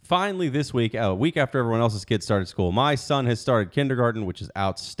finally this week, a week after everyone else's kids started school, my son has started kindergarten, which is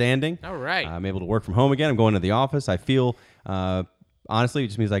outstanding. All right. I'm able to work from home again. I'm going to the office. I feel, honestly, it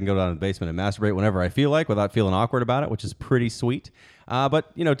just means I can go down to the basement and masturbate whenever I feel like without feeling awkward about it, which is pretty sweet.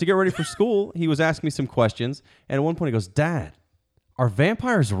 But, to get ready for school, he was asking me some questions. And at one point he goes, Dad, are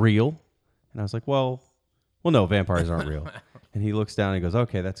vampires real? And I was like, well, no, vampires aren't real. And he looks down and he goes,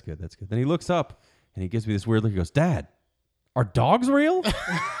 okay, that's good. Then he looks up and he gives me this weird look. He goes, Dad, are dogs real?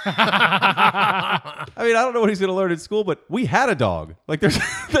 I don't know what he's going to learn at school, but we had a dog. Like,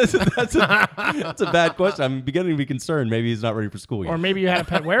 that's a bad question. I'm beginning to be concerned. Maybe he's not ready for school yet. Or maybe you had a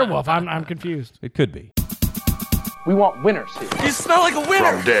pet werewolf. I'm confused. It could be. We want winners here. You smell like a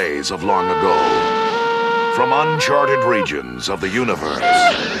winner! From days of long ago. From uncharted regions of the universe.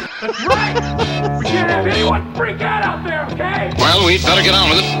 That's right! We can't have anyone freak out there, okay? Well, we'd better get on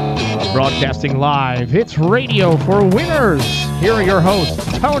with it. Broadcasting live, it's Radio for Winners. Here are your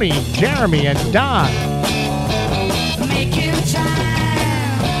hosts, Tony, Jeremy, and Don.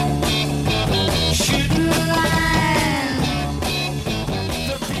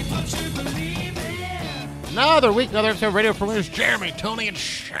 Another week, another episode of Radio for Winners. Jeremy, Tony, and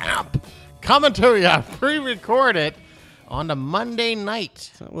Champ coming to you, pre-recorded on the Monday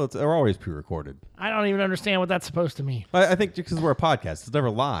night. Well, they're always pre-recorded. I don't even understand what that's supposed to mean. I think because we're a podcast, it's never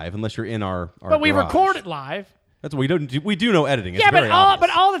live unless you're in our But we garage. record it live. That's what we don't. We do know editing. It's Yeah, very but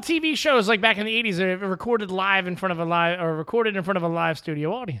all obvious. the TV shows like back in the 80s are recorded live in front of a live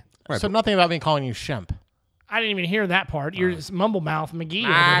studio audience. Right, So nothing about me calling you Shemp. I didn't even hear that part. You're just mumble mouth McGee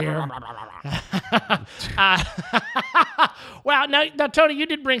over here. Wow, now Tony, you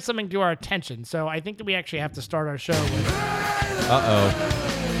did bring something to our attention, so I think that we actually have to start our show with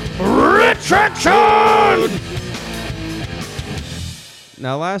Retraction!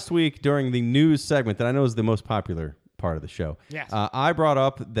 Now, last week during the news segment that I know is the most popular part of the show, yes. I brought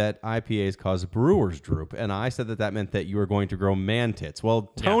up that IPAs cause brewer's droop, and I said that meant that you were going to grow man tits.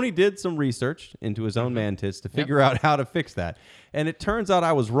 Well, Tony did some research into his own man tits to figure out how to fix that, and it turns out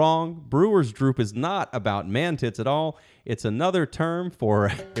I was wrong. Brewer's droop is not about man tits at all. It's another term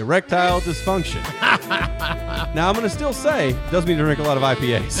for erectile dysfunction. Now, I'm going to still say, it doesn't mean to drink a lot of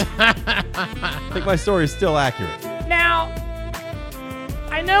IPAs. I think my story is still accurate. Now,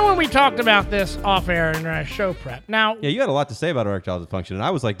 I know when we talked about this off air in our show prep. Now, Yeah, you had a lot to say about erectile dysfunction, and I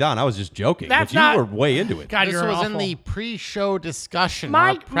was like, Don, I was just joking. That's but you not- were way into it. God, This you're was awful. in the pre-show discussion.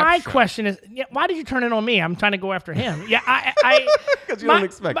 My not prep show. question is, why did you turn it on me? I'm trying to go after him. Yeah, I Because you don't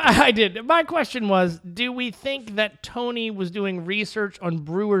expect it. I did. My question was, do we think that Tony was doing research on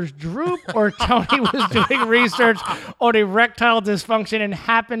brewer's droop, or Tony was doing research on erectile dysfunction and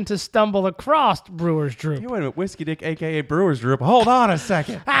happened to stumble across brewer's droop? Hey, wait a minute, Whiskey Dick, a.k.a. Brewer's Droop. Hold on a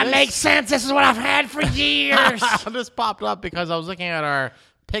second. That makes sense. This is what I've had for years. This popped up because I was looking at our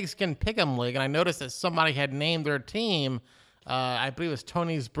Pigskin Pick'em League, and I noticed that somebody had named their team, I believe it was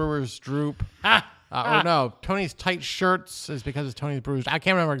Tony's Brewers Droop. Or no, Tony's Tight Shirts is because it's Tony's Brewers. I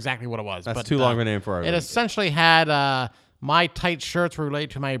can't remember exactly what it was. That's but, too long of a name for our It league. essentially had my tight shirts were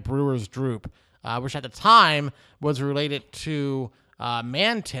related to my Brewers Droop, which at the time was related to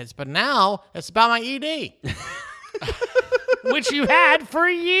man tits, but now it's about my ED. Which you had for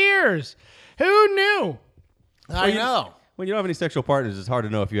years. Who knew? I know. When you don't have any sexual partners, it's hard to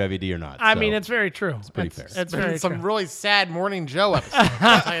know if you have ED or not. I mean, it's very true. It's pretty fair. It's very Some true. really sad Morning Joe episodes.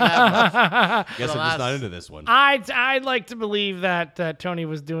 I'll tell you that much. Guess I'm just not into this one. I'd like to believe that Tony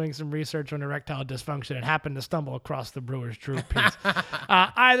was doing some research on erectile dysfunction and happened to stumble across the Brewer's Droop piece.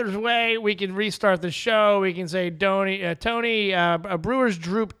 Either way, we can restart the show. We can say Tony, Brewer's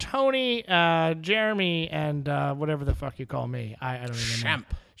Droop, Tony, Jeremy, and whatever the fuck you call me. I don't even know.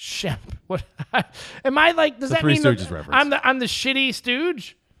 Shemp. What? Am I like? Does The that Three mean Stooges reference. I'm the shitty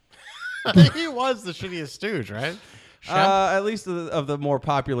Stooge? He was the shittiest Stooge, right? At least of the more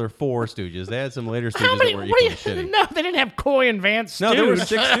popular four Stooges. They had some later Stooges How many? that were What do equally you? shitty. No, they didn't have Coy and Vance Stooge. No, there were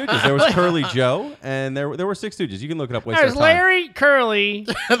 6 Stooges. There was Curly Joe, and there were 6 Stooges. You can look it up. Waste There's our time. Larry, Curly,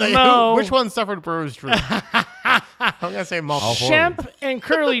 Mo, Which one suffered Brewers Droop? I'm gonna say multiple. Shemp, and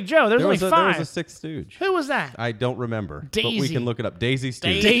Curly Joe. There's only 5. There was a 6th Stooge. Who was that? I don't remember. But we Daisy. can look it up. Daisy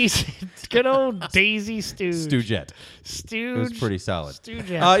Stooge. Daisy. Good old Daisy Stooge. Stoogette. Stooge. It was pretty solid. Stooge.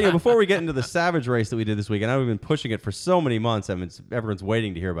 Before we get into the Savage race that we did this week, and I've been pushing it for so many months, everyone's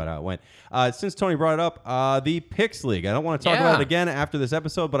waiting to hear about how it went. Since Tony brought it up, the Picks League. I don't want to talk about it again after this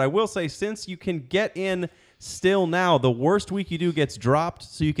episode, but I will say since you can get in Still now, the worst week you do gets dropped,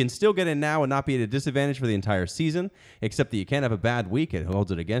 so you can still get in now and not be at a disadvantage for the entire season, except that you can't have a bad week. It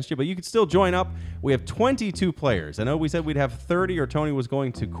holds it against you, but you can still join up. We have 22 players. I know we said we'd have 30 or Tony was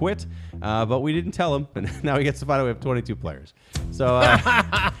going to quit, but we didn't tell him, and now he gets to find out we have 22 players. So,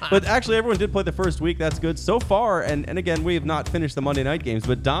 but actually, everyone did play the first week. That's good so far, and again, we have not finished the Monday night games,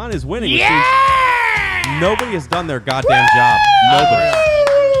 but Don is winning. Which means nobody has done their goddamn job. Nobody.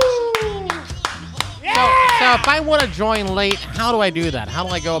 So if I want to join late, how do I do that? How do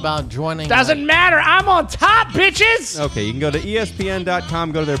I go about joining? Doesn't matter. I'm on top, bitches. Okay, you can go to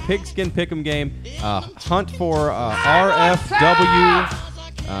ESPN.com, go to their Pigskin Pick'em game, hunt for RFW.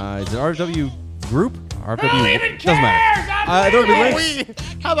 Is it RFW Group? RFW. Who even cares? Doesn't matter. There'll be links.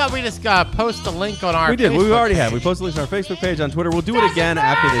 How about we just post a link on our We did. Facebook We already page. have. We posted links on our Facebook page, on Twitter. We'll do it again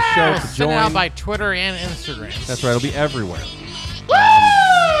after this show We'll to send it join. out by Twitter and Instagram. That's right. It'll be everywhere.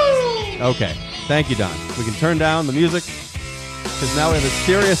 Okay. Thank you, Don. We can turn down the music because now we have a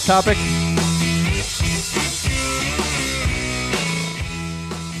serious topic.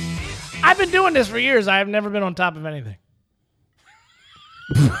 I've been doing this for years. I have never been on top of anything.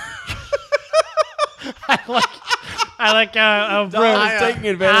 I like Don is taking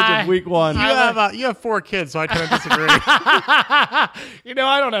advantage of week one. You have 4 kids, so I tend to disagree. I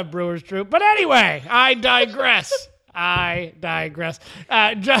don't have Brewers Troop. But anyway, I digress.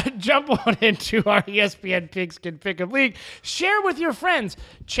 Jump on into our ESPN Pigskin Pick'em League. Share with your friends.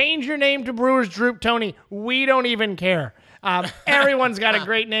 Change your name to Brewers Droop, Tony. We don't even care. Everyone's got a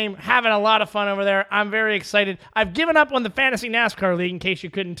great name. Having a lot of fun over there. I'm very excited. I've given up on the Fantasy NASCAR League, in case you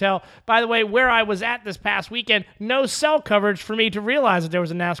couldn't tell. By the way, where I was at this past weekend, no cell coverage for me to realize that there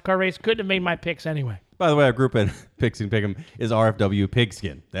was a NASCAR race. Couldn't have made my picks anyway. By the way, our group in Pigskin Pick'em is RFW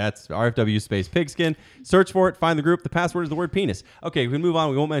Pigskin. That's RFW space Pigskin. Search for it. Find the group. The password is the word penis. Okay, we can move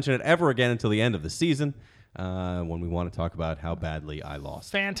on. We won't mention it ever again until the end of the season when we want to talk about how badly I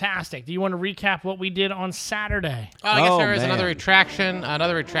lost. Fantastic. Do you want to recap what we did on Saturday? I guess there is man. another retraction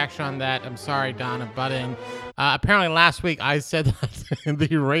on that. I'm sorry, Don, to butt in. Apparently last week I said that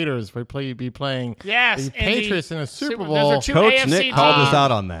the Raiders would be playing the Patriots in a Super Bowl. Those are two Coach AFC Nick called us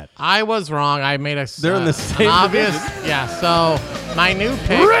out on that. I was wrong. I made They're in the same an obvious. division. Yeah, so my new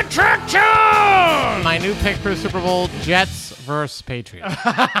pick. Retraction! My new pick for the Super Bowl, Jets versus Patriots.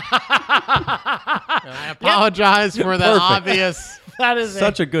 I apologize for that Perfect. obvious, That is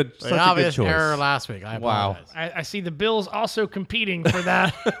Such a good obvious choice. error last week. I apologize. I see the Bills also competing for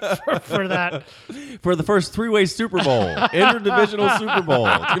that. for that. For the first three-way Super Bowl, interdivisional Super Bowl.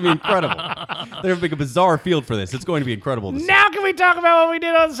 It's going to be incredible. They're going to make a bizarre field for this. It's going to be incredible to see. Now can we talk about what we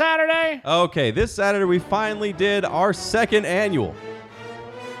did on Saturday? Okay, this Saturday we finally did our second annual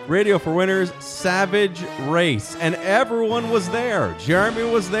Radio for Winners Savage Race, and everyone was there. Jeremy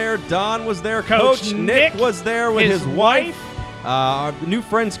was there, Don was there, Coach Nick was there with his wife. Our new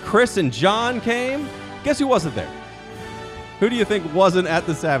friends Chris and John came. Guess who wasn't there? Who do you think wasn't at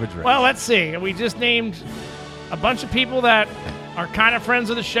the Savage Race? Well, let's see. We just named a bunch of people that are kind of friends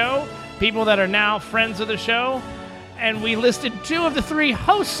of the show, people that are now friends of the show, and we listed 2 of the 3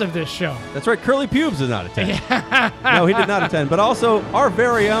 hosts of this show. That's right, Curly Pubes did not attend. No, he did not attend. But also, our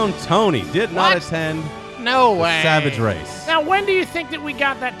very own Tony did not attend No the way. Savage Race. Now, when do you think that we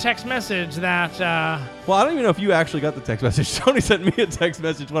got that text message that... Well, I don't even know if you actually got the text message. Tony sent me a text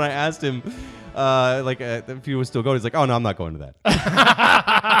message when I asked him if he was still going. He's like, oh, no, I'm not going to that.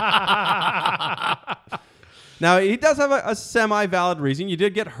 Now, he does have a semi-valid reason. You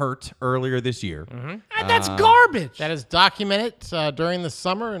did get hurt earlier this year. that's garbage. That is documented during the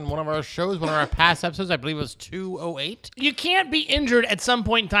summer in one of our shows, one of our past episodes. I believe it was 208. You can't be injured at some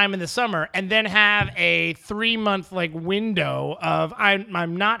point in time in the summer and then have a 3-month window of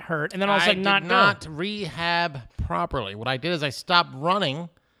I'm not hurt, and then all of a sudden I not did go. not rehab properly. What I did is I stopped running.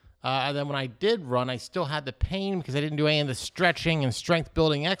 And then when I did run, I still had the pain because I didn't do any of the stretching and strength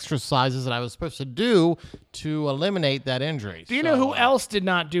building exercises that I was supposed to do to eliminate that injury. Do you know who else did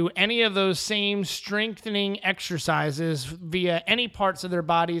not do any of those same strengthening exercises via any parts of their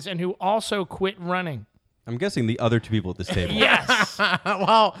bodies and who also quit running? I'm guessing the other 2 people at this table. Yes.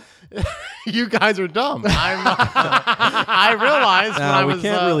 Well, you guys are dumb. I realized when I we was...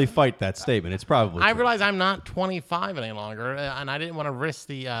 can't really fight that statement. It's probably I true. realized I'm not 25 any longer, and I didn't want to risk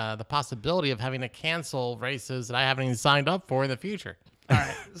the possibility of having to cancel races that I haven't even signed up for in the future. All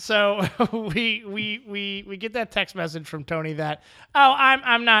right. So we get that text message from Tony that,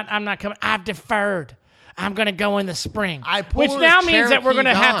 I'm not coming. I've deferred. I'm going to go in the spring. I pulled which his now means that we're Cherokee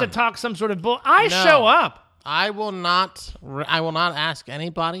going to have to Don. talk some sort of bull. I show up. I will not ask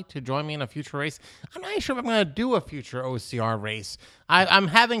anybody to join me in a future race. I'm not sure if I'm going to do a future OCR race. I'm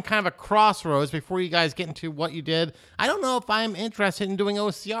having kind of a crossroads before you guys get into what you did. I don't know if I'm interested in doing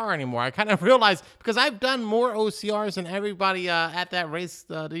OCR anymore. I kind of realized because I've done more OCRs than everybody at that race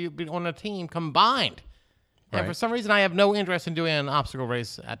on the team combined. And for some reason, I have no interest in doing an obstacle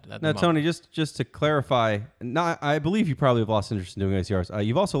race at the moment. Tony, just to clarify, I believe you probably have lost interest in doing ACRs.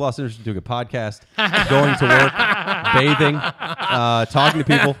 You've also lost interest in doing a podcast, going to work, bathing, talking to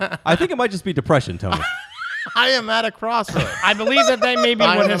people. I think it might just be depression, Tony. I am at a crossroads. I believe that may be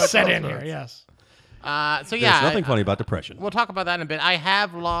what has set in here. Yes. So There's nothing funny about depression. We'll talk about that in a bit. I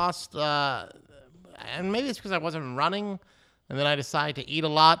have lost, and maybe it's because I wasn't running, and then I decided to eat a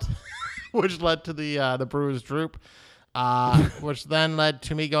lot. Which led to the Brewers Droop, which then led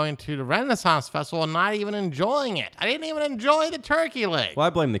to me going to the Renaissance Festival and not even enjoying it. I didn't even enjoy the turkey leg. Well, I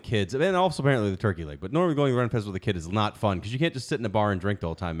blame the kids, and also apparently the turkey leg. But normally going to Run Festival with a kid is not fun because you can't just sit in a bar and drink the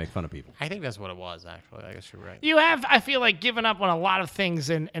whole time and make fun of people. I think that's what it was, actually. I guess you're right. You have, I feel like, given up on a lot of things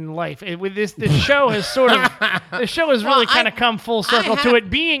in life. With this show has sort of, the show has really kind of come full circle to it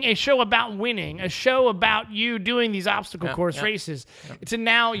being a show about winning, a show about you doing these obstacle course races. To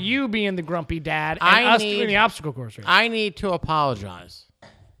now you being the grumpy dad and us doing the obstacle course race. I need to apologize.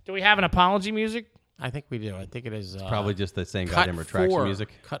 Do we have an apology music? I think we do. I think it is. Probably just the same goddamn retraction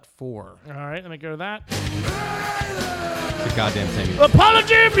music. Cut 4. All right, let me go to that. The goddamn same music.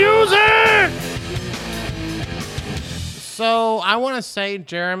 Apology music! So I want to say,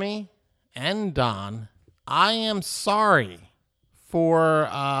 Jeremy and Don, I am sorry for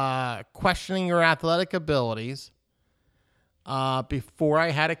questioning your athletic abilities before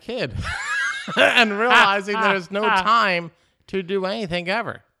I had a kid. And realizing there's no time to do anything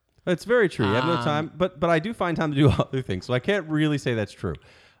ever. It's very true. You have no time, but I do find time to do other things, so I can't really say that's true.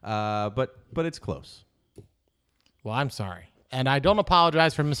 But it's close. Well, I'm sorry, and I don't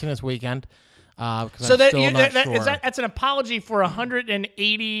apologize for missing this weekend. Because So I'm still not sure. that's an apology for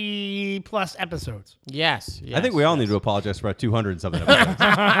 180 plus episodes. Yes, I think we all need to apologize for about 200 and something episodes.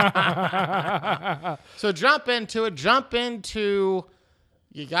 So jump into it.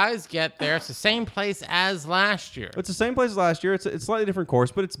 You guys get there. It's the same place as last year. It's the same place as last year. It's a slightly different course,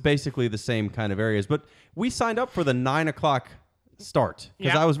 but it's basically the same kind of areas. But we signed up for the 9 o'clock start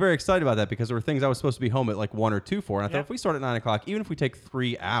because I was very excited about that because there were things I was supposed to be home at like 1 or 2 for. And I thought if we start at 9 o'clock, even if we take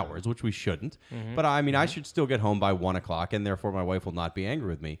 3 hours, which we shouldn't, but I mean, I should still get home by 1 o'clock and therefore my wife will not be angry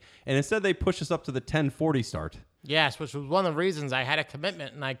with me. And instead they push us up to the 10:40 start. Yes, which was one of the reasons I had a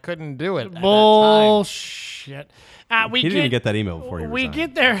commitment and I couldn't do it. Bullshit. He didn't even get that email before he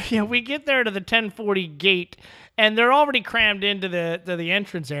resigned. We get there to the 1040 gate, and they're already crammed into the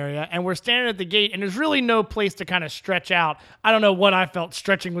entrance area, and we're standing at the gate, and there's really no place to kind of stretch out. I don't know what I felt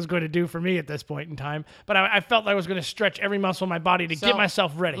stretching was going to do for me at this point in time, but I felt like I was going to stretch every muscle in my body to get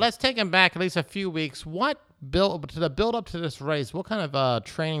myself ready. Let's take him back at least a few weeks. What build up to this race? What kind of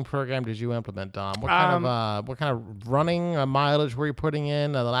training program did you implement, Dom? What kind of running mileage were you putting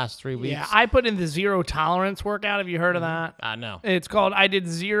in the last 3 weeks? Yeah, I put in the zero tolerance workout. Have you heard of that? No. It's called I did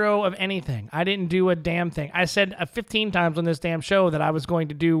zero of anything. I didn't do a damn thing. I said 15 times on this damn show that I was going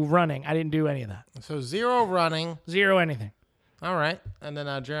to do running. I didn't do any of that. So 0 running. 0 anything. All right. And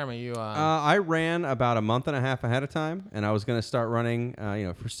then, Jeremy, you... I ran about a month and a half ahead of time, and I was going to start running,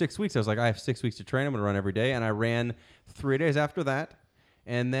 for 6 weeks. I was like, I have 6 weeks to train. I'm going to run every day. And I ran 3 days after that.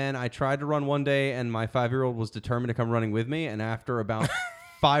 And then I tried to run one day, and my 5-year-old was determined to come running with me. And after about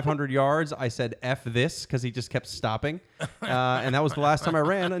 500 yards, I said, F this, because he just kept stopping. And that was the last time I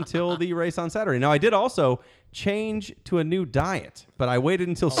ran until the race on Saturday. Now, I did also change to a new diet, but I waited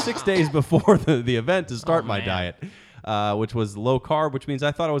until 6 days before the event to start my diet. Which was low carb, which means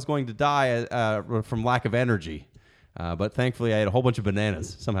I thought I was going to die from lack of energy. But thankfully, I had a whole bunch of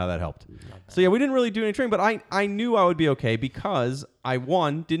bananas. Somehow that helped. So, yeah, we didn't really do any training, but I knew I would be okay because I,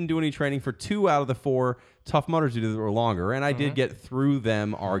 didn't do any training for 2 out of the 4 Tough Mudders that were longer, and I did get through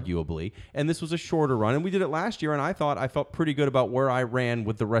them, arguably. And this was a shorter run, and we did it last year, and I thought I felt pretty good about where I ran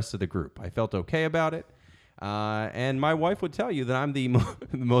with the rest of the group. I felt okay about it. And my wife would tell you that I'm the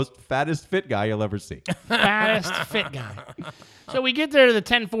most fattest fit guy you'll ever see. Fattest fit guy. So we get there to the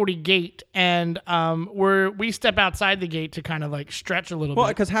 1040 gate, and we step outside the gate to kind of like stretch a little bit. Well,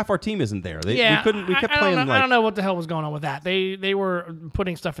 because half our team isn't there. We kept playing. I don't know what the hell was going on with that. They were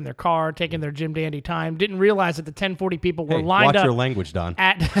putting stuff in their car, taking their Jim Dandy time. Didn't realize that the 1040 people were lined up. Watch your language, Don.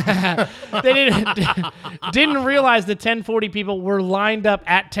 They didn't realize the 1040 people were lined up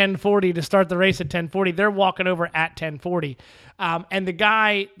at 1040 to start the race at 1040. They're walking over at 1040, and the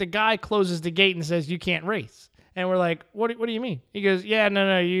guy closes the gate and says, "You can't race." And we're like, what do you mean? He goes, yeah,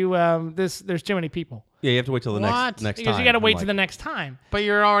 no, you, there's too many people. Yeah, you have to wait till the What? next Because time. you got to I'm wait like, to the next time. But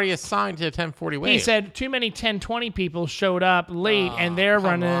you're already assigned to a 1040 wave. He said too many 1020 people showed up late, and they're come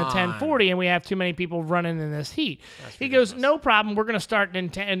running a on. 1040, and we have too many people running in this heat. He goes, no problem. We're going to start in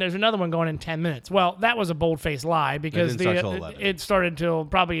 10, and there's another one going in 10 minutes. Well, that was a bold-faced lie because didn't start till 11. it started till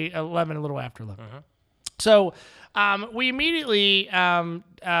probably 11, a little after 11. So we immediately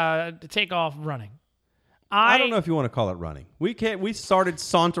take off running. I don't know if you want to call it running. We started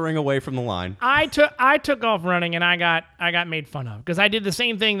sauntering away from the line. I took off running, and I got made fun of because I did the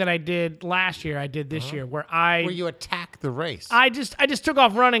same thing that I did last year. I did this year where you attack the race. I just took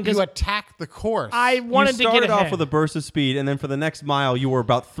off running because you attack the course. I wanted to You get started ahead. off with a burst of speed, and then for the next mile, you were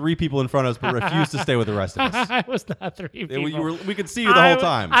about 3 people in front of us, but refused to stay with the rest of us. I was not 3 people. We could see you the whole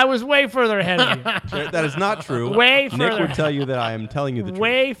time. I was way further ahead of you. That is not true. Way Nick further. would tell you that I am telling you the truth.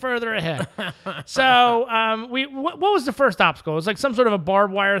 Way further ahead. So what was the first obstacle? It was like some sort of a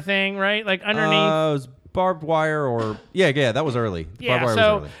barbed wire thing, right? Like underneath. It was barbed wire or yeah, that was early. Barbed wire was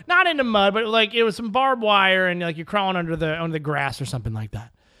so early. not in the mud, but like it was some barbed wire, and like you're crawling under the grass or something like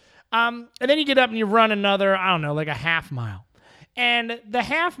that. And then you get up and you run another, I don't know, like a half mile. And the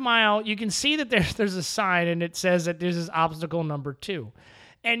half mile, you can see that there's a sign, and it says that this is obstacle number 2.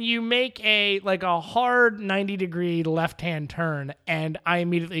 And you make a hard 90-degree left-hand turn, and I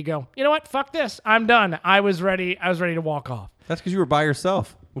immediately go, you know what? Fuck this. I'm done. I was ready to walk off. That's because you were by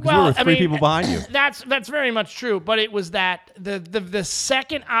yourself. Because there were 3 people behind you. That's very much true. But it was that the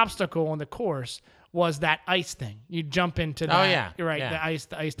second obstacle on the course was that ice thing. You jump into that. Oh, yeah. You're right. Yeah.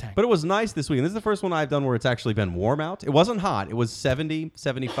 The ice tank. But it was nice this week. And this is the first one I've done where it's actually been warm out. It wasn't hot. It was 70,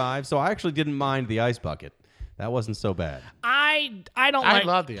 75. So I actually didn't mind the ice bucket. That wasn't so bad. I don't I like.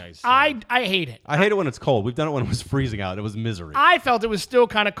 love the ice. I hate it. I hate it when it's cold. We've done it when it was freezing out. It was misery. I felt it was still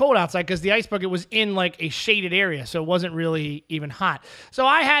kind of cold outside because the ice bucket was in like a shaded area, so it wasn't really even hot. So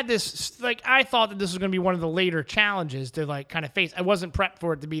I had this, I thought that this was going to be one of the later challenges to kind of face. I wasn't prepped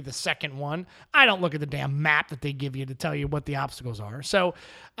for it to be the second one. I don't look at the damn map that they give you to tell you what the obstacles are. So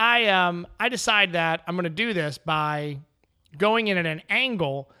I decide that I'm going to do this by going in at an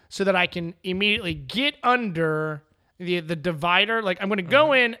angle so that I can immediately get under the divider. Like I'm going to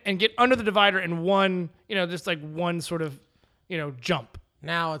go in and get under the divider in one, just like one sort of, jump.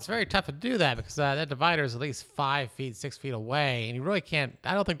 Now, it's very tough to do that because that divider is at least 5 feet, 6 feet away, and you really can't.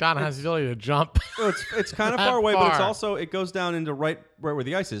 I don't think Donna has the ability to jump. Well, it's kind of That far away, but it's far. also, it goes down into right where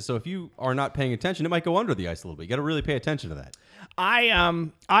the ice is. So if you are not paying attention, it might go under the ice a little bit. You got to really pay attention to that.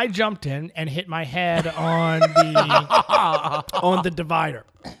 I jumped in and hit my head on the divider.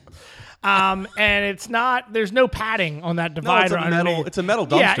 And there's no padding on that divider. It's a metal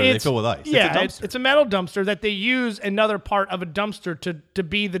dumpster they fill with ice. Yeah, it's a dumpster. it's a metal dumpster that they use another part of a dumpster to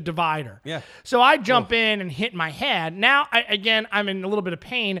be the divider. Yeah. So I jump in and hit my head. Now, I'm in a little bit of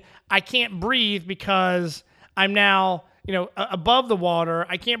pain. I can't breathe because I'm now, above the water.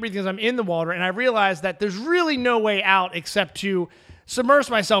 I can't breathe because I'm in the water. And I realize that there's really no way out except to submerge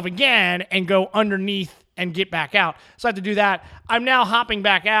myself again and go underneath and get back out. So I have to do that. I'm now hopping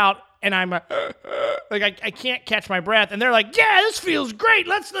back out. And I'm I can't catch my breath, and they're like, "Yeah, this feels great.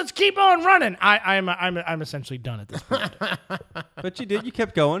 Let's keep on running." I'm essentially done at this point. But you did. You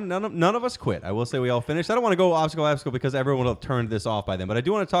kept going. None of us quit. I will say we all finished. I don't want to go obstacle because everyone will have turned this off by then. But I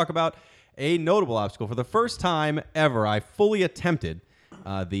do want to talk about a notable obstacle. For the first time ever, I fully attempted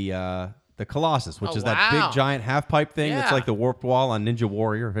the Colossus, which is that big giant half pipe thing. That's like the warped wall on Ninja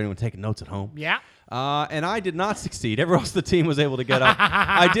Warrior. If anyone's taking notes at home. Yeah. And I did not succeed. Everyone else on the team was able to get up.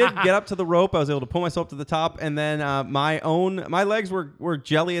 I did get up to the rope. I was able to pull myself to the top, and then my legs were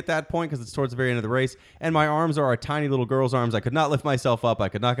jelly at that point because it's towards the very end of the race, and my arms are a tiny little girl's arms. I could not lift myself up. I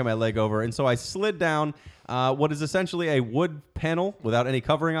could not get my leg over, and so I slid down what is essentially a wood panel without any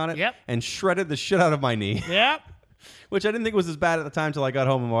covering on it, Yep. and shredded the shit out of my knee. Yep. Which I didn't think was as bad at the time until I got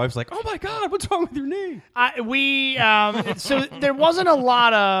home, and my wife's like, "Oh my God, what's wrong with your knee?" So there wasn't a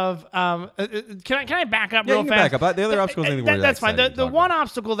lot of. Can I back up Yeah, real you can fast? back up. The other obstacles I think were That's fine. exciting to The talk one about.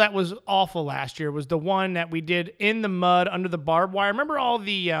 obstacle that was awful last year was the one that we did in the mud under the barbed wire. Remember all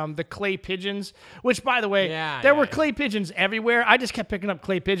the clay pigeons? Which, by the way, there were clay pigeons everywhere. I just kept picking up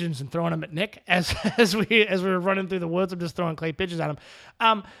clay pigeons and throwing them at Nick as we were running through the woods. I'm just throwing clay pigeons at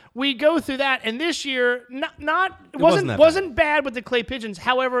him. We go through that, and this year, wasn't bad with the clay pigeons.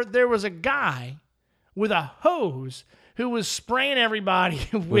 However, there was a guy with a hose who was spraying everybody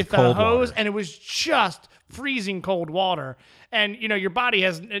with a cold hose, water. and it was just freezing cold water. And your body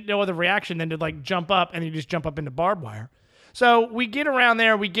has no other reaction than to jump up, and you just jump up into barbed wire. So we get around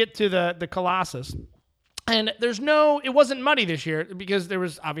there, we get to the Colossus, And it wasn't muddy this year because there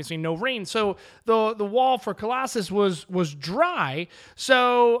was obviously no rain. So the wall for Colossus was dry.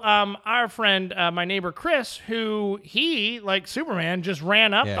 So our friend, my neighbor Chris, who he, like Superman, just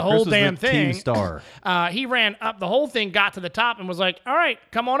ran up the whole Chris was damn the thing. Team star. He ran up the whole thing, got to the top, and was like, all right,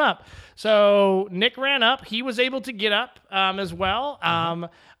 come on up. So Nick ran up. He was able to get up as well.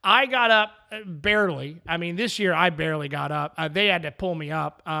 I got up barely. I mean, this year I barely got up. They had to pull me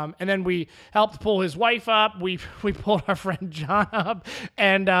up. And then we helped pull his wife up. We pulled our friend John up.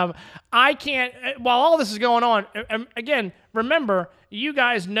 And I can't, while all this is going on, again, remember, you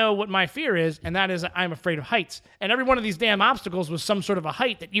guys know what my fear is, and that is I'm afraid of heights. And every one of these damn obstacles was some sort of a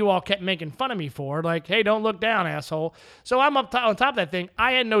height that you all kept making fun of me for. Like, hey, don't look down, asshole. So I'm up on top of that thing.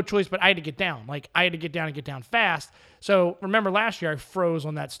 I had no choice, but I had to get down. Like, I had to get down and get down fast. So remember last year I froze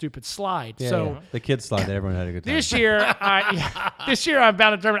on that stupid slide. The kids slide that everyone had a good time. This year, I'm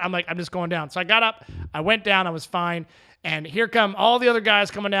bound to determine. I'm like, I'm just going down. So I got up, I went down, I was fine, and here come all the other guys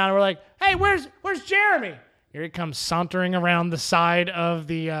coming down. And we're like, hey, where's Jeremy? Here he comes sauntering around the side of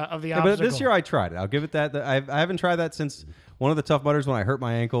the obstacle. But this year I tried it. I'll give it that. I haven't tried that since one of the Tough Mudders when I hurt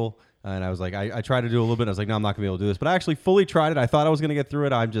my ankle. And I was like, I tried to do a little bit. I was like, no, I'm not going to be able to do this. But I actually fully tried it. I thought I was going to get through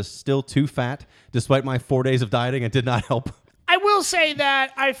it. I'm just still too fat, despite my 4 days of dieting. It did not help. I will say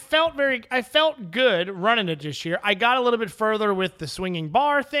that I felt good running it this year. I got a little bit further with the swinging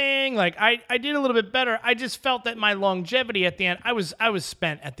bar thing. Like I did a little bit better. I just felt that my longevity at the end, I was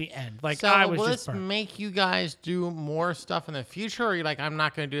spent at the end. Like So I was will just this burnt. make you guys do more stuff in the future, or are you like, I'm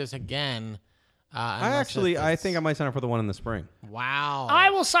not going to do this again? I think I might sign up for the one in the spring. Wow. I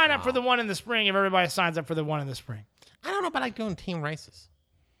will sign up for the one in the spring if everybody signs up for the one in the spring. I don't know, but I like doing team races.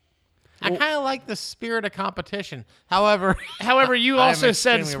 I kind of like the spirit of competition. However, You I'm also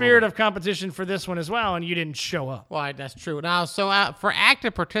said extremely spirit overweight. of competition for this one as well, and you didn't show up. Well, that's true. Now, so for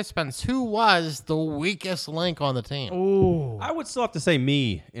active participants, who was the weakest link on the team? Ooh. I would still have to say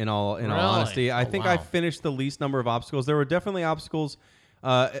me, in all honesty. I think I finished the least number of obstacles. There were definitely obstacles.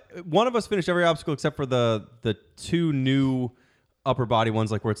 One of us finished every obstacle except for the two new upper body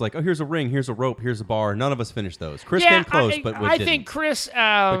ones, like where it's like, oh, here's a ring, here's a rope, here's a bar. None of us finished those. Chris came close, but I didn't. think Chris.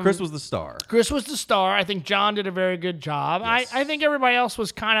 But Chris was the star. Chris was the star. I think John did a very good job. Yes. I think everybody else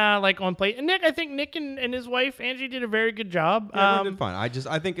was kind of like on plate. And I think Nick and his wife Angie did a very good job. Yeah, everyone did fine.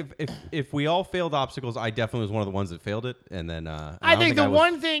 I think if we all failed obstacles, I definitely was one of the ones that failed it. And then I think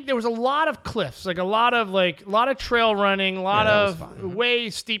one thing, there was a lot of cliffs, like a lot of trail running, a lot of way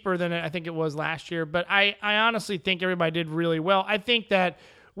steeper than I think it was last year. But I honestly think everybody did really well. I think that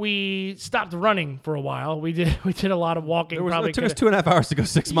we stopped running for a while. We did a lot of walking. It took us 2.5 hours to go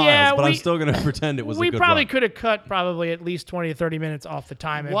 6 miles, but I'm still going to pretend it was a good We probably run. could have cut probably at least 20 to 30 minutes off the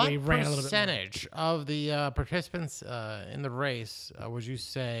time if we ran a little bit more. What percentage of the participants in the race would you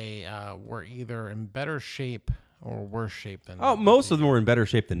say were either in better shape or worse shape than? Oh, most of them were in better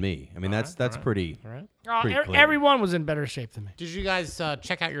shape than me. I mean, that's pretty. All right. Pretty clear. Everyone was in better shape than me. Did you guys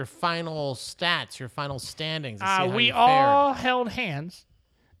check out your final stats, your final standings? To see how We you all held hands,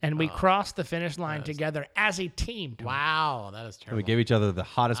 and we crossed the finish line together as a team. fared? Wow, that is terrible. We gave each other the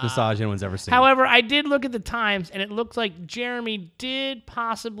hottest massage anyone's ever seen. However, I did look at the times, and it looked like Jeremy did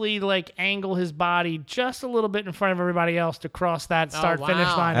possibly angle his body just a little bit in front of everybody else to cross that start-finish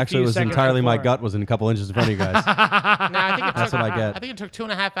wow. line. Actually, it was entirely my gut was in a couple inches in front of you guys. No, I think it That's took, what I get. I think it took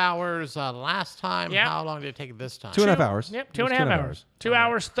 2.5 hours last time. Yeah. How long did it take this time? 2.5 hours. Yep, It was 2.5 hours. 2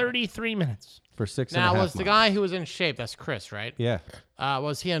 hours, 33 minutes. for 6.5 Now, miles. was the guy who was in shape, that's Chris, right? Yeah.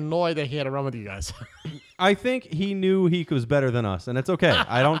 Was he annoyed that he had to run with you guys? I think he knew he was better than us, and it's okay.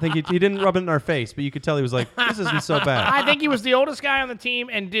 I don't think he didn't rub it in our face, but you could tell he was like, this isn't so bad. I think he was the oldest guy on the team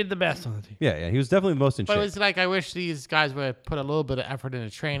and did the best on the team. Yeah, he was definitely the most in But it shape. was like, I wish these guys would put a little bit of effort into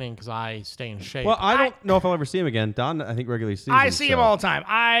training because I stay in shape. Well, I don't know if I'll ever see him again. Don, I think regularly sees him. I see him so- all the time.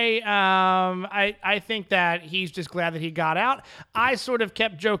 I think that he's just glad that he got out. I sort of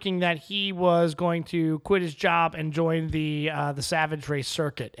kept joking that he was going to quit his job and join the Savage Race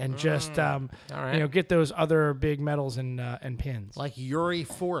circuit and just right. get those other big medals and pins. like Yuri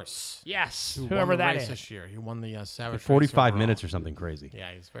Force. Yes, Who whoever won the that race is. this year. He won the Savage Race 45 overall. minutes or something crazy.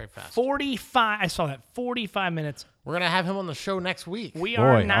 Yeah, he's very fast. 45. I saw that 45 minutes. We're going to have him on the show next week. We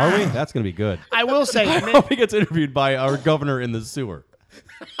are Boy, not. are we? That's going to be good. I will say. I hope he gets interviewed by our governor in the sewer.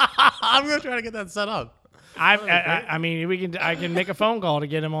 I'm going to try to get that set up. I mean, I can make a phone call to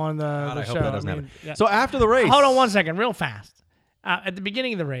get him on the I show. hope that doesn't I mean, happen. yeah. So after the race. Hold on one second, real fast. At the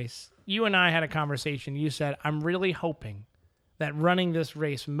beginning of the race, you and I had a conversation. You said, I'm really hoping that running this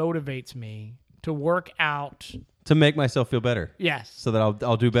race motivates me to work out To make myself feel better. Yes. So that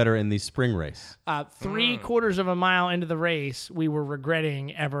I'll do better in the spring race. 3/4 of a mile into the race, we were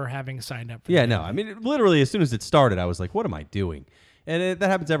regretting ever having signed up for Yeah, the no. I mean, literally, as soon as it started, I was like, what am I doing? And that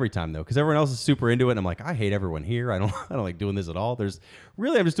happens every time, though, because everyone else is super into it. And I'm like, I hate everyone here. I don't like doing this at all. I'm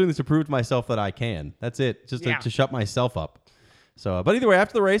just doing this to prove to myself that I can. That's it. Just to shut myself up. So, but either way,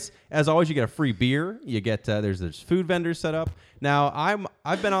 after the race, as always, you get a free beer. You get there's food vendors set up. Now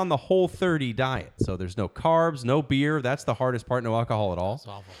I've been on the Whole30 diet, so there's no carbs, no beer. That's the hardest part. No alcohol at all. That's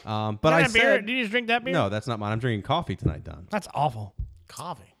awful. But I beer? said, Did you just drink that beer? no, that's not mine. I'm drinking coffee tonight, Don. That's awful.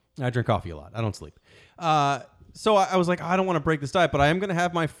 Coffee. I drink coffee a lot. I don't sleep. So I was like, I don't want to break this diet, but I am going to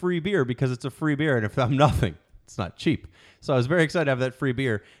have my free beer because it's a free beer, and if I'm nothing, it's not cheap. So I was very excited to have that free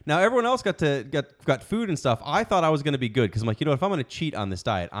beer. Now everyone else got food and stuff. I thought I was going to be good because I'm like, if I'm going to cheat on this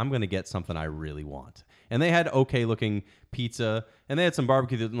diet, I'm going to get something I really want. And they had okay looking pizza, and they had some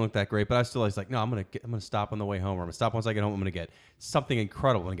barbecue that didn't look that great. But I was like, no, I'm gonna stop on the way home, or I'm gonna stop once I get home. I'm gonna get something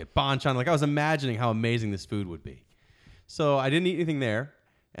incredible. I'm gonna get banchan. Like I was imagining how amazing this food would be. So I didn't eat anything there.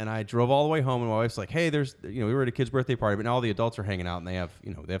 And I drove all the way home, and my wife's like, "Hey, we were at a kid's birthday party, but now all the adults are hanging out, and they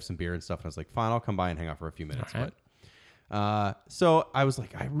have some beer and stuff." And I was like, "Fine, I'll come by and hang out for a few minutes." Right. But so I was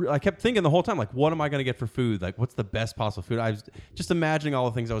like, I kept thinking the whole time, like, what am I going to get for food? Like, what's the best possible food? I was just imagining all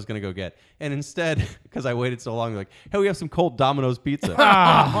the things I was going to go get, and instead, because I waited so long, they're like, "Hey, we have some cold Domino's pizza."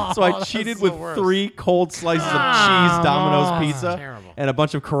 So I cheated with 3 cold slices of cheese Domino's pizza terrible. and a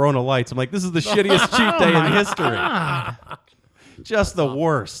bunch of Corona Lights. I'm like, this is the shittiest cheat day in history. Just the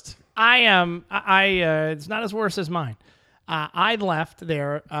worst. It's not as worse as mine. I left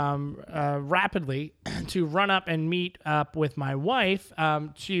there rapidly to run up and meet up with my wife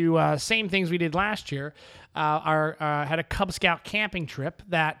to same things we did last year. Had a Cub Scout camping trip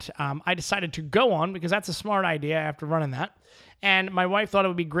that I decided to go on because that's a smart idea after running that. And my wife thought it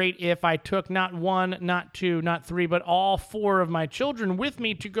would be great if I took not 1, not 2, not 3, but all 4 of my children with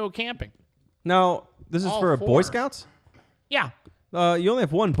me to go camping. Now, this is All for 4. Boy Scouts? Yeah. You only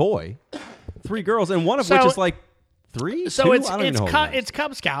have 1 boy, 3 girls, and one of which is like 3? So 2? it's I don't even know what it is. it's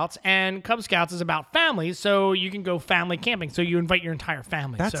Cub Scouts, and Cub Scouts is about families, so you can go family camping. So you invite your entire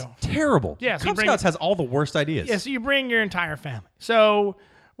family. That's terrible. Yeah, so you Cub bring- Scouts has all the worst ideas. Yeah, so you bring your entire family. So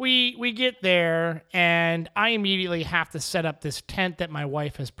we get there, and I immediately have to set up this tent that my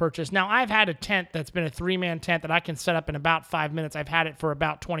wife has purchased. Now, I've had a tent that's been a 3-man tent that I can set up in about 5 minutes. I've had it for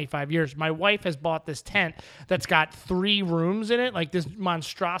about 25 years. My wife has bought this tent that's got 3 rooms in it, like this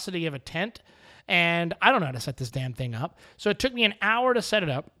monstrosity of a tent, and I don't know how to set this damn thing up. So it took me an hour to set it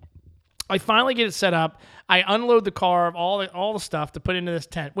up. I finally get it set up. I unload the car of all the stuff to put into this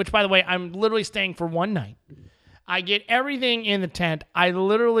tent, which, by the way, I'm literally staying for 1 night. I get everything in the tent. I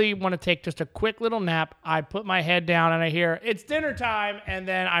literally want to take just a quick little nap. I put my head down and I hear, it's dinner time. And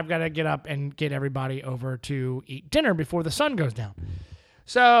then I've got to get up and get everybody over to eat dinner before the sun goes down.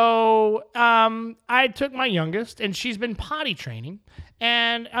 So I took my youngest, and she's been potty training.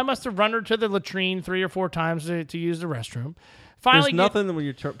 And I must have run her to the latrine 3 or 4 times to use the restroom. Finally, There's nothing when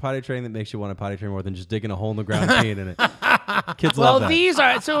you're potty training that makes you want to potty train more than just digging a hole in the ground and peeing in it. Kids love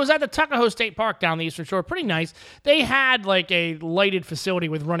that. So it was at the Tuckahoe State Park down the Eastern Shore. Pretty nice. They had like a lighted facility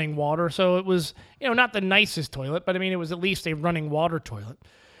with running water. So it was, not the nicest toilet, but I mean, it was at least a running water toilet.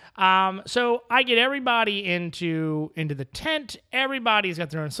 So I get everybody into the tent. Everybody's got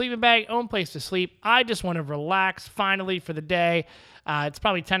their own sleeping bag, own place to sleep. I just want to relax finally for the day. It's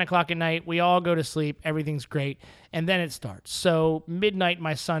probably 10 o'clock at night. We all go to sleep. Everything's great. And then it starts. So midnight,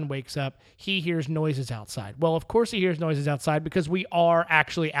 my son wakes up. He hears noises outside. Well, of course he hears noises outside because we are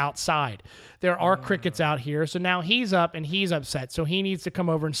actually outside. There are crickets out here. So now he's up and he's upset. So he needs to come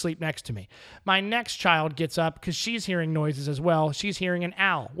over and sleep next to me. My next child gets up because she's hearing noises as well. She's hearing an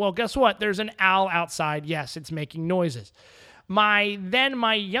owl. Well, guess what? There's an owl outside. Yes, it's making noises. My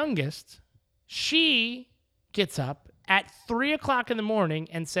youngest, she gets up at 3 o'clock in the morning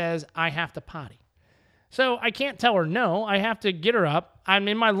and says, I have to potty. So I can't tell her no. I have to get her up. I'm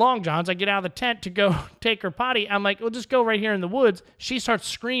in my long johns. I get out of the tent to go take her potty. I'm like, well, just go right here in the woods. She starts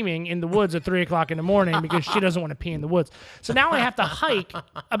screaming in the woods at 3 o'clock in the morning because she doesn't want to pee in the woods. So now I have to hike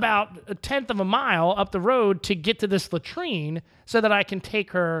about 1/10 of a mile up the road to get to this latrine so that I can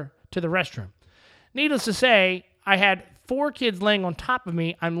take her to the restroom. Needless to say, I had 4 kids laying on top of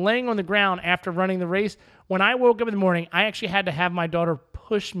me. I'm laying on the ground after running the race. When I woke up in the morning, I actually had to have my daughter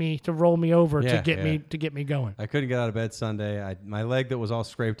push me to roll me over to get me going. I couldn't get out of bed Sunday. My leg that was all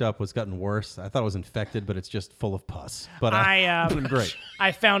scraped up was gotten worse. I thought it was infected, but it's just full of pus. But it's been great.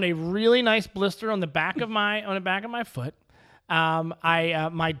 I found a really nice blister on the back of my foot.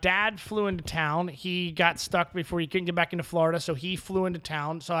 My dad flew into town. He got stuck before he couldn't get back into Florida, so he flew into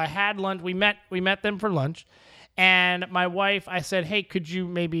town. So I had lunch. We met them for lunch. And my wife, I said, hey, could you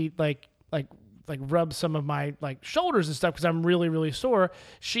maybe like rub some of my like shoulders and stuff because I'm really, really sore.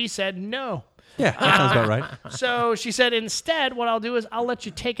 She said no. Yeah, that sounds about right. So she said, instead, what I'll do is I'll let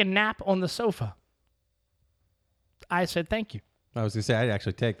you take a nap on the sofa. I said, thank you. I was going to say, I'd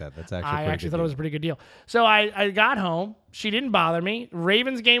actually take that. That's actually I pretty actually good thought it was a pretty good deal. So I got home. She didn't bother me.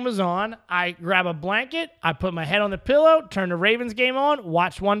 Ravens game was on. I grab a blanket. I put my head on the pillow, turned the Ravens game on,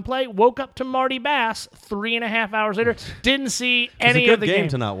 watched one play, woke up to Marty Bass 3.5 hours later. Didn't see any of the game. It was a good game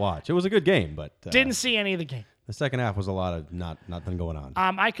to not watch. It was a good game, but... Didn't see any of the game. The second half was a lot of nothing going on.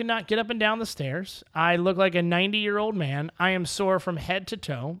 I could not get up and down the stairs. I look like a 90-year-old man. I am sore from head to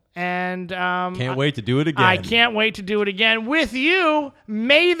toe. And can't wait to do it again. I can't wait to do it again with you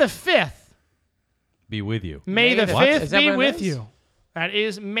May the 5th. Be with you. May the What? 5th Is that be what it with is? you. That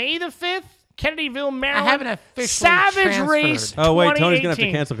is May the 5th, Kennedyville, Maryland. haven't officially Savage transferred. Race Oh, wait, Tony's going to have to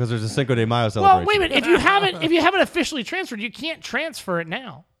 2018. cancel because there's a Cinco de Mayo Well, celebration. wait a minute. If you haven't officially transferred, you can't transfer it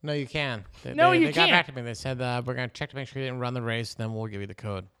now. No, you can. They you got can't. back to me. They said we're going to check to make sure you didn't run the race, then we'll give you the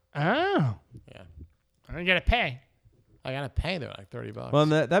code. Oh. Yeah. I got to pay. I got to pay them like $30. Well,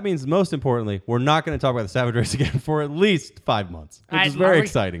 that means, most importantly, we're not going to talk about the Savage Race again for at least 5 months, which is very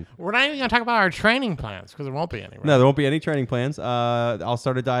exciting. We're not even going to talk about our training plans because there won't be any. Right? No, there won't be any training plans. I'll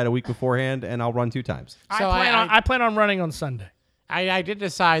start a diet a week beforehand, and I'll run 2 times. So I plan on running on Sunday. I did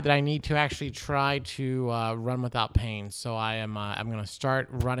decide that I need to actually try to run without pain. So I'm going to start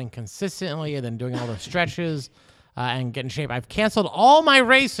running consistently and then doing all the stretches and get in shape. I've canceled all my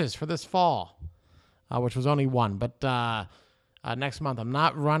races for this fall, which was only one. But next month, I'm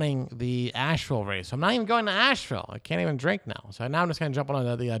not running the Asheville race. I'm not even going to Asheville. I can't even drink now. So now I'm just going to jump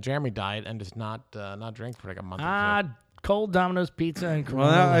on the Jeremy diet and just not drink for like a month or two. Cold Domino's pizza and Corona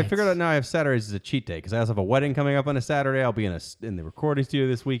Well, now I Lights. figured out now I have Saturdays as a cheat day because I also have a wedding coming up on a Saturday. I'll be in the recording studio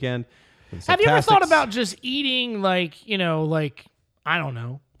this weekend. Have you ever thought about just eating like I don't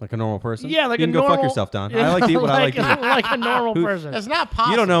know. Like a normal person? Yeah, like you a can normal. go fuck yourself, Don. I like to eat what I like to eat. Like a normal person. It's not possible.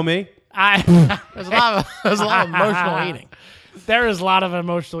 You don't know me. There's a lot of emotional eating. There is a lot of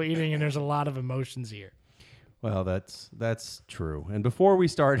emotional eating, and there's a lot of emotions here. Well, that's true. And before we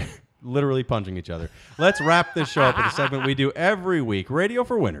start literally punching each other, let's wrap this show up with a segment we do every week, Radio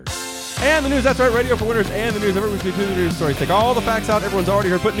for Winners. And the news, that's right, Radio for Winners and the news. Every week we do the news stories. Take all the facts out everyone's already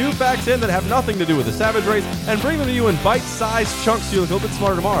heard, put new facts in that have nothing to do with the Savage Race, and bring them to you in bite-sized chunks so you look a little bit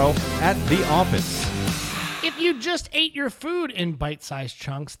smarter tomorrow at the office. If you just ate your food in bite-sized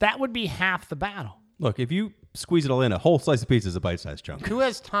chunks, that would be half the battle. Look, if you squeeze it all in, a whole slice of pizza is a bite-sized chunk. Who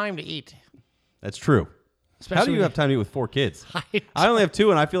has time to eat? That's true. How do you have time to eat with 4 kids? I only have 2,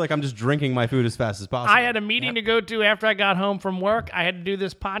 and I feel like I'm just drinking my food as fast as possible. I had a meeting to go to after I got home from work. I had to do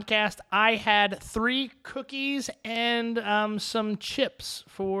this podcast. I had 3 cookies and some chips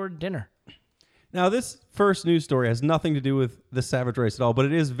for dinner. Now, this first news story has nothing to do with the Savage Race at all, but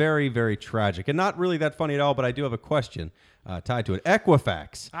it is very, very tragic. And not really that funny at all, but I do have a question tied to it.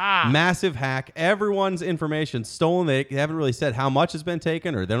 Equifax, massive hack. Everyone's information stolen. They haven't really said how much has been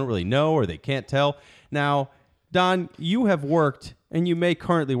taken, or they don't really know, or they can't tell. Now, Don, you have worked, and you may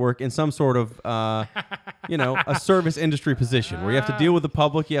currently work in some sort of, a service industry position where you have to deal with the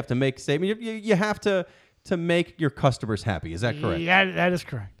public. You have to make statements. You have to make your customers happy. Is that correct? Yeah, that is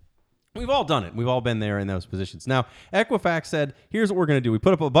correct. We've all done it. We've all been there in those positions. Now, Equifax said, here's what we're going to do. We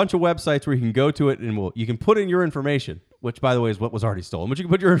put up a bunch of websites where you can go to it, and you can put in your information, which, by the way, is what was already stolen, but you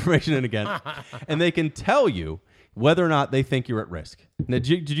can put your information in again, and they can tell you whether or not they think you're at risk. Now,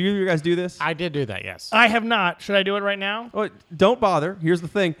 did you guys do this? I did do that, yes. I have not. Should I do it right now? Oh, don't bother. Here's the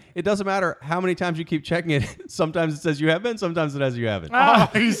thing. It doesn't matter how many times you keep checking it. Sometimes it says you have been. Sometimes it says you haven't. Oh,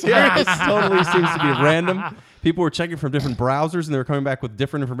 are you serious? It totally seems to be random. People were checking from different browsers, and they were coming back with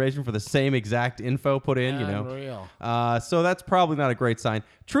different information for the same exact info put in. Unreal. So that's probably not a great sign.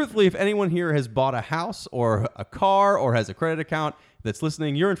 Truthfully, if anyone here has bought a house or a car or has a credit account that's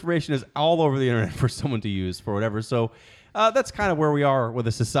listening, your information is all over the internet for someone to use for whatever. So that's kind of where we are with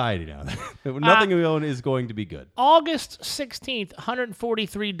a society now. Nothing we own is going to be good. August 16th,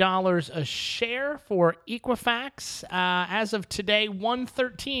 $143 a share for Equifax. As of today,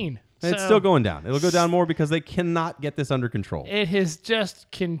 $113. And it's still going down. It'll go down more because they cannot get this under control. It has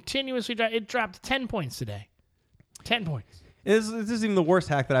just continuously dropped. It dropped 10 points today. 10 points. This is even the worst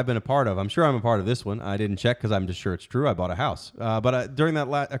hack that I've been a part of. I'm sure I'm a part of this one. I didn't check because I'm just sure it's true. I bought a house. But during that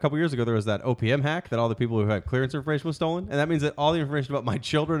a couple years ago, there was that OPM hack that all the people who had clearance information was stolen. And that means that all the information about my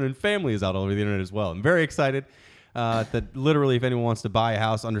children and family is out all over the internet as well. I'm very excited that literally if anyone wants to buy a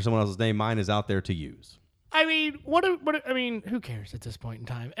house under someone else's name, mine is out there to use. I mean, who cares at this point in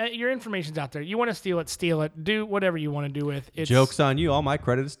time? Your information's out there. You want to steal it, steal it. Do whatever you want to do with it. Joke's on you. All my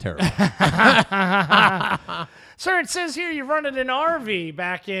credit is terrible. Sir, it says here you rented an RV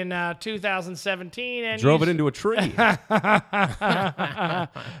back in 2017 and Drove it into a tree. By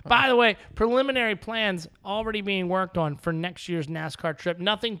the way, preliminary plans already being worked on for next year's NASCAR trip.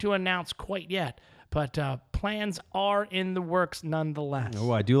 Nothing to announce quite yet, but plans are in the works nonetheless.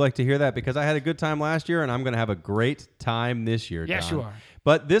 Oh, I do like to hear that because I had a good time last year, and I'm going to have a great time this year, Yes, Don. you are.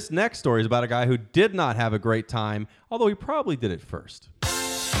 But this next story is about a guy who did not have a great time, although he probably did it first.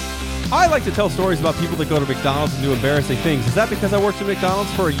 I like to tell stories about people that go to McDonald's and do embarrassing things. Is that because I worked at McDonald's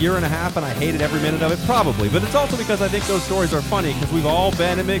for a year and a half and I hated every minute of it? Probably. But it's also because I think those stories are funny because we've all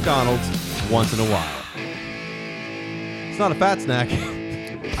been at McDonald's once in a while. It's not a fat snack.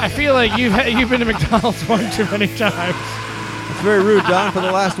 I feel like you've been to McDonald's one too many times. It's very rude, Don. For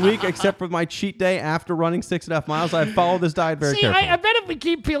the last week, except for my cheat day after running 6.5 miles, I've followed this diet very carefully. I bet if we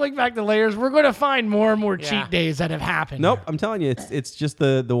keep peeling back the layers, we're going to find more and more cheat days that have happened. Nope, I'm telling you, it's just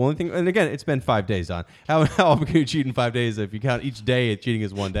the only thing. And again, it's been 5 days, Don. How often can you cheat in 5 days if you count each day? Cheating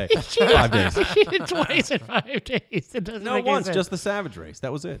is 1 day. 5 days. You cheated twice in 5 days. It doesn't No, make any once, sense. just the Savage Race.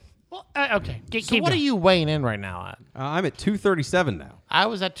 That was it. Well, okay. So Keep what going. are you weighing in right now at? I'm at 237 now. I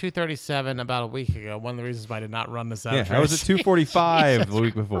was at 237 about a week ago. One of the reasons why I did not run this out. Yeah, I was at 245 the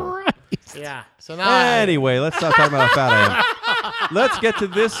week before. Yeah. So now Anyway, let's stop talking about how fat I am. Let's get to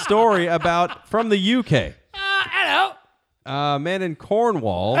this story about from the UK. Hello. A man in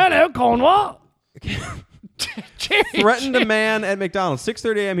Cornwall Hello, Cornwall. threatened a man at McDonald's.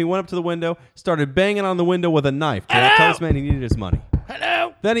 6:30 a.m. He went up to the window, started banging on the window with a knife. Tell this man he needed his money.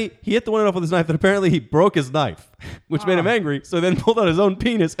 Hello. Then he hit the window off with his knife, and apparently he broke his knife, which made him angry. So then pulled out his own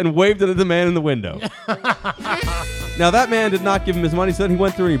penis and waved it at the man in the window. Now that man did not give him his money, so then he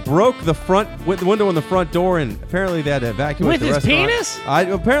went through and he broke the window on the front door, and apparently they had to evacuate With the his restaurant. penis?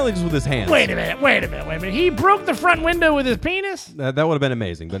 Apparently just with his hands. Wait a minute. He broke the front window with his penis? That would have been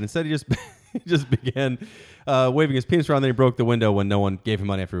amazing, but instead he just began waving his penis around. Then he broke the window when no one gave him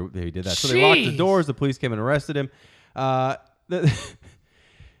money after he did that. So they locked the Jeez. doors. The police came and arrested him.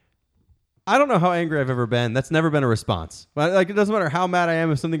 I don't know how angry I've ever been. That's never been a response. But it doesn't matter how mad I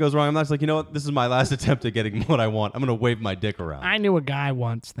am if something goes wrong. I'm not just like, you know what? This is my last attempt at getting what I want. I'm going to wave my dick around. I knew a guy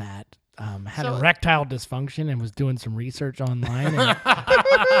once that had erectile dysfunction and was doing some research online and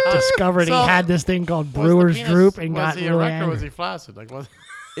discovered he had this thing called brewer's droop and got he really erect or angry. was he flaccid? Like what?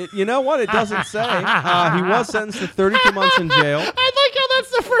 You know what? It doesn't say. He was sentenced to 32 months in jail. I like how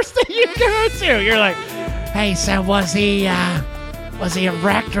that's the first thing you go to. You're like, hey, so was he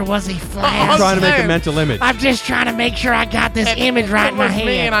erect or was he I'm flaccid? trying to make a saying. mental image. I'm just trying to make sure I got this image right in my If it was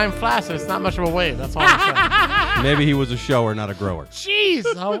me and head. I'm flaccid, it's not much of a wave. That's all I'm saying. Maybe he was a shower, not a grower. Jeez,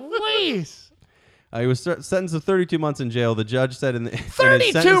 Louise. He was sentenced to 32 months in jail. The judge said in the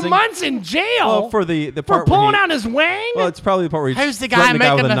 32 months in jail Well, for the for part pulling where out his wang? Well, it's probably the part where he Who's the guy threatened the guy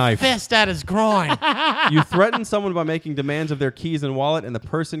making with a the knife. fist at his groin? You threaten someone by making demands of their keys and wallet, and the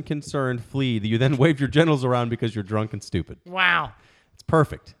person concerned fleed. You then wave your genitals around because you're drunk and stupid. Wow. It's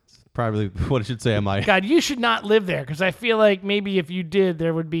perfect. It's probably what it should say on my... God, you should not live there because I feel like maybe if you did,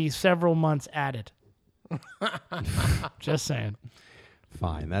 there would be several months added. Just saying.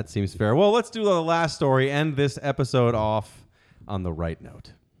 Fine, that seems fair. Well, let's do the last story. End this episode off on the right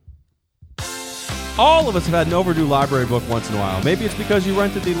note. All of us have had an overdue library book once in a while. Maybe it's because you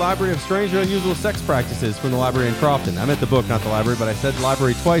rented the Library of Strange and Unusual Sex Practices from the library in Crofton. I meant the book, not the library, but I said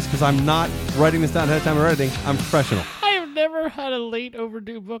library twice because I'm not writing this down ahead of time or editing. I'm professional. I have never had a late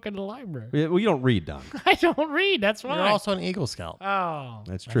overdue book in the library. Well, you don't read, Don. I don't read. That's why. You're also an Eagle Scout. Oh,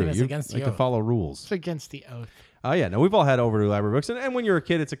 That's I true. think it's You against the like to oath. follow rules. it's against the oath. Oh, yeah. No, we've all had overdue library books. And when you're a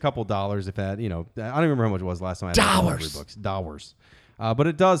kid, it's a couple dollars if that, I don't even remember how much it was last time I had library books. Dollars. But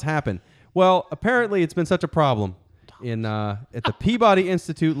it does happen. Well, apparently it's been such a problem at the Peabody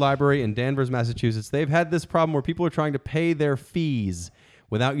Institute Library in Danvers, Massachusetts. They've had this problem where people are trying to pay their fees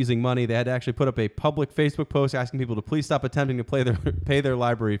without using money. They had to actually put up a public Facebook post asking people to please stop attempting to pay their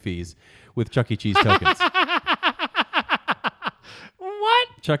library fees with Chuck E. Cheese tokens. What?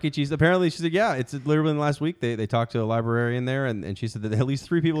 Chuck E. Cheese. Apparently, she said, yeah, it's literally in the last week. They talked to a librarian there, and she said that at least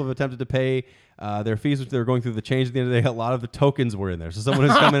 3 people have attempted to pay their fees, which they were going through the change at the end of the day. A lot of the tokens were in there. So someone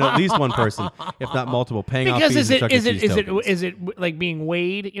has come in, at least one person, if not multiple, paying off Because fees with Chuck E. Cheese tokens. is it like being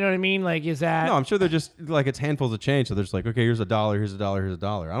weighed? You know what I mean? Like, is that? No, I'm sure they're just like it's handfuls of change. So they're just like, okay, here's $1, here's $1, here's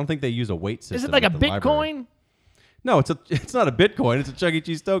 $1. I don't think they use a weight system. Is it like a at the library. Bitcoin? No, it's not a Bitcoin. It's a Chuck E.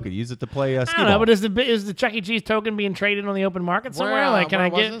 Cheese token. Use it to play I skee don't know, ball. but is the Chuck E. Cheese token being traded on the open market somewhere? Where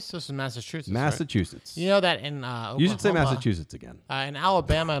was this? This is Massachusetts. right? Massachusetts. You know that in Oklahoma, You should say Massachusetts again. In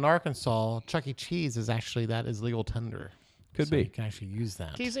Alabama and Arkansas, Chuck E. Cheese is actually legal tender. Could So be. You can actually use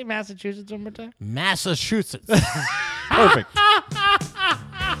that. Can you say Massachusetts one more time? Massachusetts. Perfect.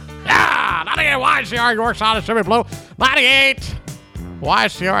 Yeah, 98 YCR York Solid Sugar Blue. 98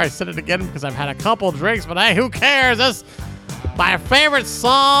 YCR. I said it again because I've had a couple drinks, but hey, who cares? This is my favorite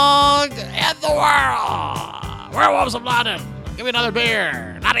song in the world. Werewolves of London. Give me another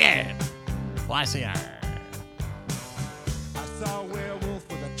beer. 98 YCR. I saw a werewolf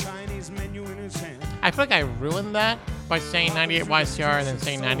with a Chinese menu in his hand. I feel like I ruined that by saying 98 YCR and then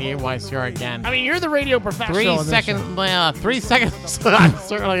saying 98 YCR again. I mean, you're the radio professional. 3 in this seconds. show. 3 seconds. I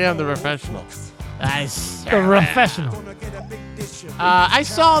certainly am the professional. Nice. The professional. I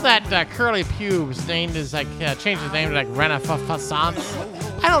saw that Curly Pubes named his changed his name to Renaissance.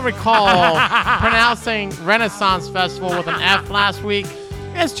 I don't recall pronouncing Renaissance Festival with an F last week.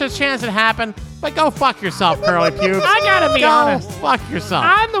 It's just a chance it happened, but go fuck yourself, Curly Pubes. I gotta be honest. Fuck yourself.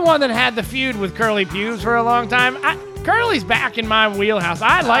 I'm the one that had the feud with Curly Pubes for a long time. Curly's back in my wheelhouse.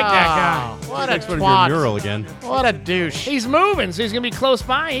 I like that guy. What a Next one is twat. your mural again. What a douche. He's moving, so he's going to be close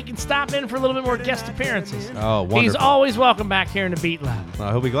by. He can stop in for a little bit more guest appearances. Oh, wonderful. He's always welcome back here in the Beat Lab. Well,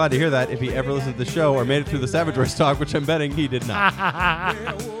 he'll be glad to hear that if he ever listened to the show or made it through the Savage Race talk, which I'm betting he did not.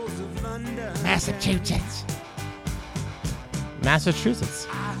 Massachusetts. Massachusetts.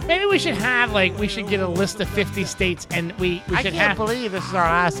 Maybe we should have, we should get a list of 50 states, and we I should can't have... believe this is our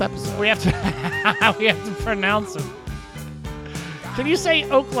last episode. We have to we have to pronounce them. Can you say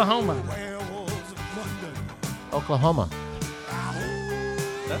Oklahoma? Oklahoma.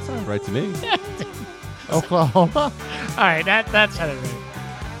 That sounds right to me. Oklahoma? All right, that's how it is.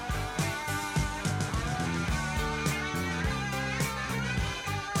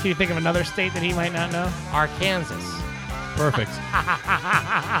 Can you think of another state that he might not know? Arkansas. Perfect.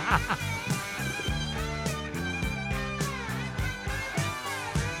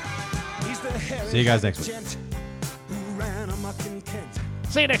 See you guys next week.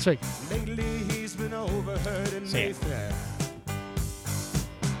 See you next week. Lately he's been overheard in See ya. Mayfair.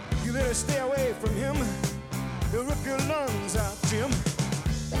 You better stay away from him. He'll rip your lungs out, Jim.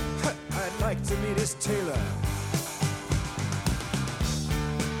 I'd like to meet his tailor.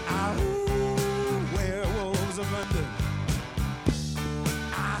 Werewolves of London.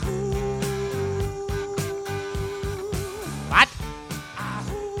 What?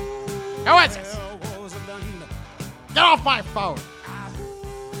 Who is this? Werewolves of London. Get off my phone.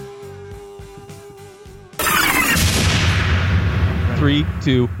 Three,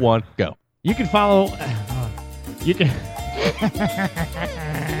 2, 1, go. You can follow. You can. All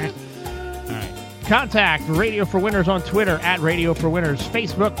right. Contact Radio for Winners on Twitter at Radio for Winners,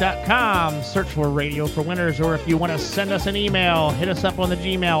 Facebook.com. Search for Radio for Winners, or if you want to send us an email, hit us up on the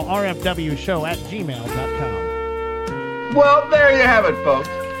Gmail, rfwshow@gmail.com. Well, there you have it, folks.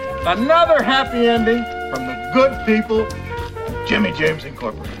 Another happy ending from the good people of Jimmy James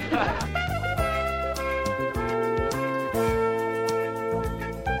Incorporated.